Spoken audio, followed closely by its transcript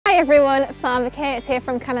everyone, Farmer Kate here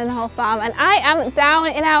from Cannon Hall Farm, and I am down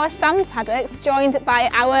in our sand paddocks joined by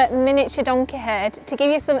our miniature donkey herd to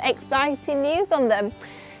give you some exciting news on them.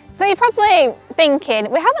 So you're probably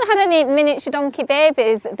thinking, we haven't had any miniature donkey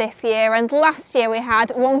babies this year, and last year we had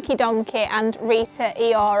Wonky Donkey and Rita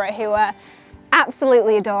Eora, who were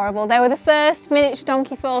absolutely adorable. They were the first miniature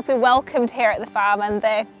donkey foals we welcomed here at the farm, and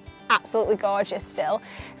they're absolutely gorgeous still.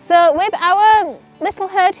 So with our little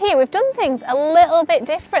herd here, we've done things a little bit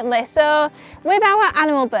differently. So with our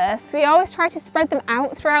animal births, we always try to spread them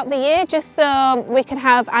out throughout the year just so we can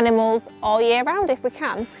have animals all year round if we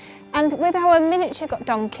can. And with our miniature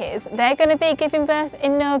donkeys, they're going to be giving birth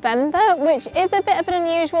in November, which is a bit of an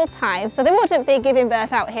unusual time. So they wouldn't be giving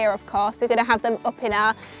birth out here, of course. We're going to have them up in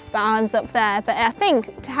our barns up there. But I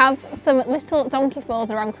think to have some little donkey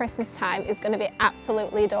foals around Christmas time is going to be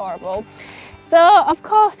absolutely adorable. So of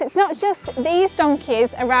course, it's not just these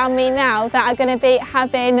donkeys around me now that are going to be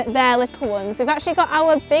having their little ones. We've actually got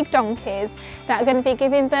our big donkeys that are going to be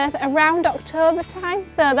giving birth around October time.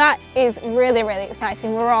 So that is really, really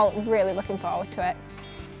exciting. We're all really looking forward to it.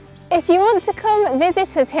 If you want to come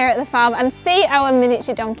visit us here at the farm and see our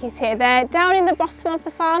miniature donkeys here, they're down in the bottom of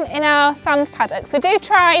the farm in our sand paddocks. We do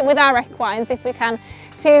try with our equines, if we can,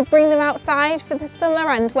 to bring them outside for the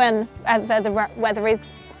summer and when the weather is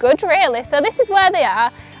good, really. So this is where they are,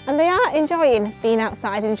 and they are enjoying being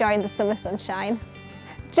outside, enjoying the summer sunshine.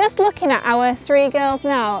 Just looking at our three girls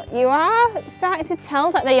now, you are starting to tell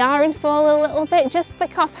that they are in foal a little bit, just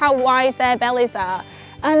because how wide their bellies are.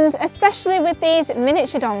 And especially with these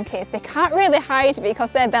miniature donkeys, they can't really hide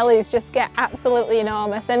because their bellies just get absolutely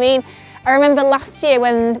enormous. I mean, I remember last year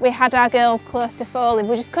when we had our girls close to foaling,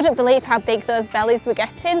 we just couldn't believe how big those bellies were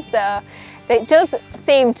getting. So it does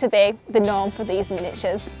seem to be the norm for these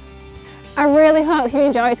miniatures. I really hope you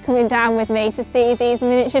enjoyed coming down with me to see these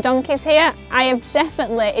miniature donkeys here. I have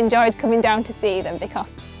definitely enjoyed coming down to see them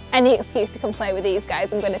because any excuse to come play with these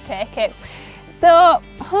guys, I'm going to take it. So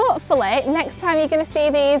hopefully next time you're going to see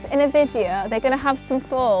these in a video, they're going to have some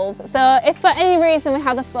foals. So if for any reason we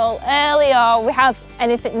have a foal early or we have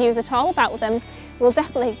anything news at all about them, we'll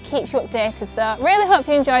definitely keep you updated. So really hope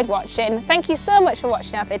you enjoyed watching. Thank you so much for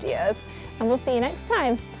watching our videos, and we'll see you next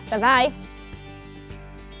time. Bye bye.